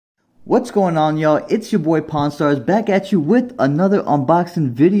What's going on, y'all? It's your boy Pawn Stars back at you with another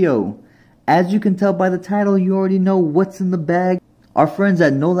unboxing video. As you can tell by the title, you already know what's in the bag. Our friends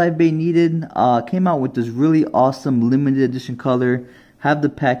at No Live Bait Needed came out with this really awesome limited edition color. Have the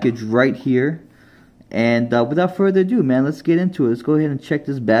package right here. And without further ado, man, let's get into it. Let's go ahead and check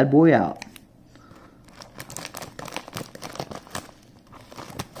this bad boy out.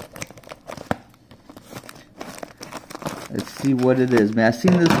 Let's see what it is, man. I've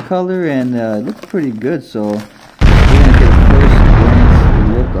seen this color and it looks pretty good, so we're gonna get a first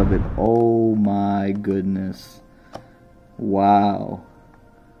glance look of it. Oh my goodness. Wow.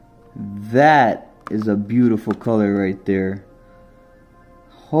 That is a beautiful color right there.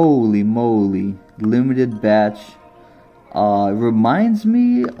 Holy moly. Limited batch. It reminds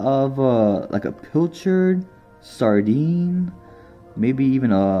me of like a pilchard sardine, maybe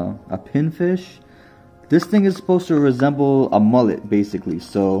even a pinfish. This thing is supposed to resemble a mullet, basically,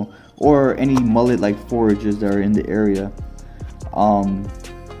 so, or any mullet like forages that are in the area.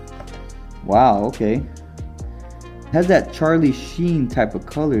 Wow, okay. It has that Charlie Sheen type of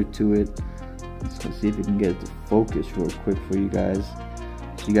color to it. Let's see if we can get it to focus real quick for you guys,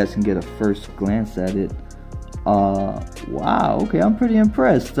 so you guys can get a first glance at it. Wow, okay, I'm pretty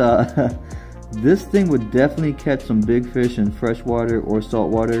impressed. This thing would definitely catch some big fish in freshwater or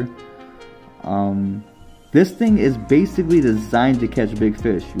saltwater. This thing is basically designed to catch big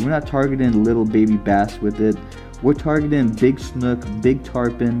fish. We're not targeting little baby bass with it. We're targeting big snook, big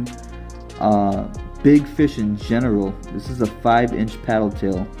tarpon, big fish in general. This is a 5-inch paddle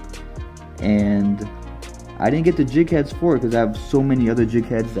tail. And I didn't get the jig heads for it because I have so many other jig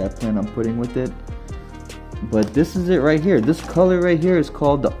heads that I plan on putting with it. But this is it right here. This color right here is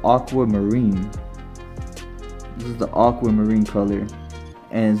called the Aqua Marine. This is the Aqua Marine color.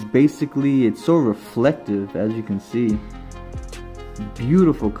 And it's basically, it's so reflective, as you can see.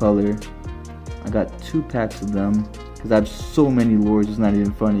 Beautiful color. I got 2 packs of them because I have so many lures, it's not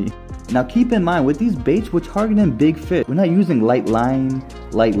even funny. Now keep in mind, with these baits, we're targeting big fish. We're not using light line,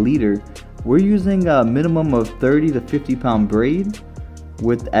 light leader. We're using a minimum of 30 to 50 pound braid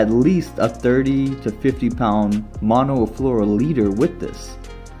with at least a 30 to 50 pound mono fluoro leader with this.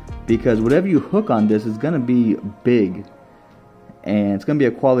 Because whatever you hook on this is gonna be big. And it's gonna be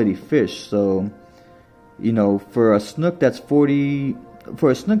a quality fish. So, you know, for a snook that's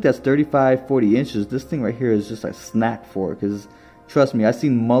 35, 40 inches, this thing right here is just a snack for it. Because trust me, I've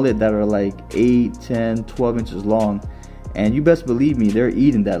seen mullet that are like 8, 10, 12 inches long, and you best believe me, they're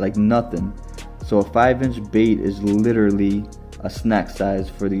eating that like nothing. So a 5-inch bait is literally a snack size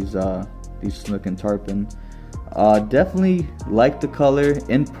for these snook and tarpon. Definitely like the color.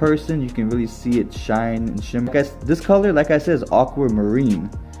 In person you can really see it shine and shimmer. Guys, this color, like I said, is Aqua Marine,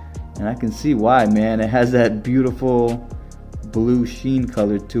 and I can see why, man. It has that beautiful blue sheen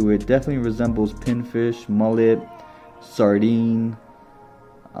color to it. Definitely resembles pinfish, mullet, sardine,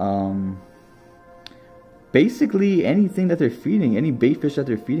 basically anything that they're feeding, any bait fish that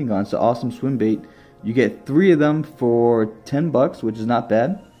they're feeding on. It's an awesome swim bait. You get 3 of them for 10 bucks, which is not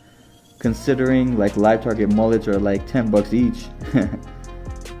bad, considering like live target mullets are like 10 bucks each. And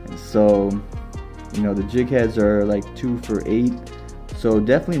so, you know, the jig heads are like 2 for 8, so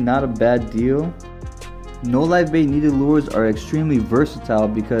definitely not a bad deal. No Live Bait Needed lures are extremely versatile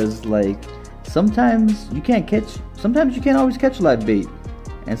because, like, sometimes you can't always catch live bait,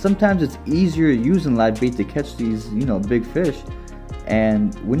 and sometimes it's easier using live bait to catch these, you know, big fish.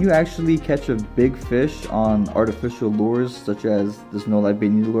 And when you actually catch a big fish on artificial lures such as this No Live Bait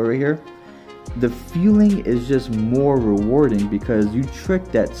Needed lure right here, the feeling is just more rewarding because you trick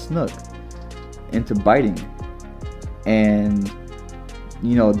that snook into biting. And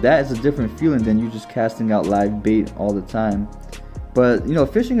you know, that is a different feeling than you just casting out live bait all the time. But you know,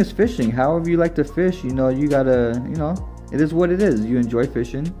 fishing is fishing. However you like to fish, you know, you gotta, you know, it is what it is. You enjoy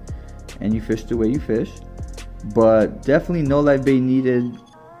fishing and you fish the way you fish. But definitely No Live Bait Needed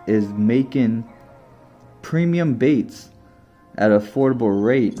is making premium baits at an affordable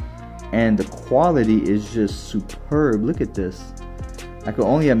rate, and the quality is just superb. Look at this. I can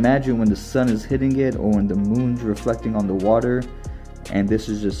only imagine when the sun is hitting it or when the moon's reflecting on the water and this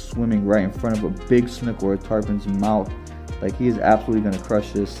is just swimming right in front of a big snook or a tarpon's mouth. Like, he is absolutely gonna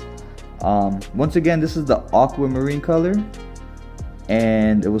crush this. Once again, this is the Aqua Marine color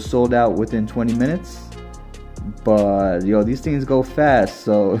and it was sold out within 20 minutes. But yo, these things go fast,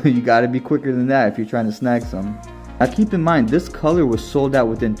 so you gotta be quicker than that if you're trying to snag some. Now keep in mind, this color was sold out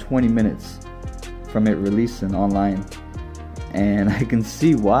within 20 minutes from it releasing online, and I can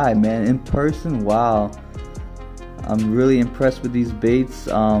see why, man. In person, wow, I'm really impressed with these baits.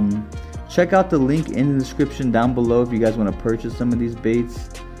 Check out the link in the description down below if you guys want to purchase some of these baits.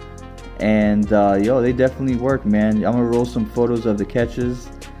 And yo, they definitely work, man. I'm gonna roll some photos of the catches,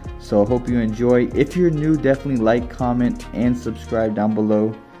 so I hope you enjoy. If you're new, definitely like, comment, and subscribe down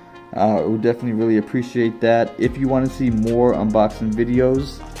below. We'll definitely really appreciate that. If you want to see more unboxing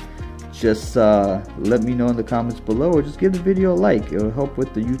videos, just let me know in the comments below, or just give the video a like. It will help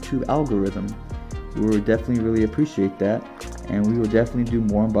with the YouTube algorithm. We will definitely really appreciate that, and we will definitely do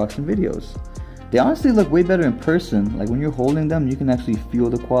more unboxing videos. They honestly look way better in person. Like when you're holding them, you can actually feel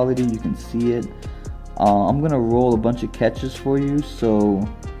the quality, you can see it. I'm gonna roll a bunch of catches for you, so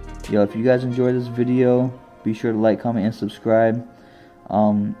yo, if you guys enjoyed this video, be sure to like, comment, and subscribe.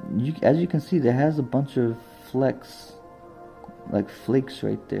 As you can see, there has a bunch of flakes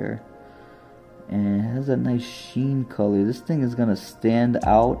right there, and it has a nice sheen color. This thing is gonna stand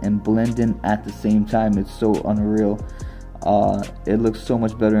out and blend in at the same time. It's so unreal. It looks so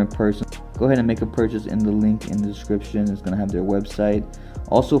much better in person. Go ahead and make a purchase in the link in the description. It's gonna have their website.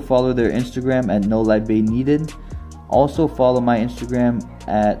 Also follow their Instagram at No Light Bait Needed. Also follow my Instagram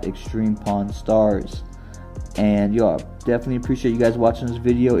at Extreme Pond Stars. And yo, I definitely appreciate you guys watching this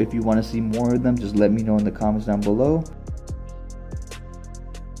video. If you want to see more of them, just let me know in the comments down below.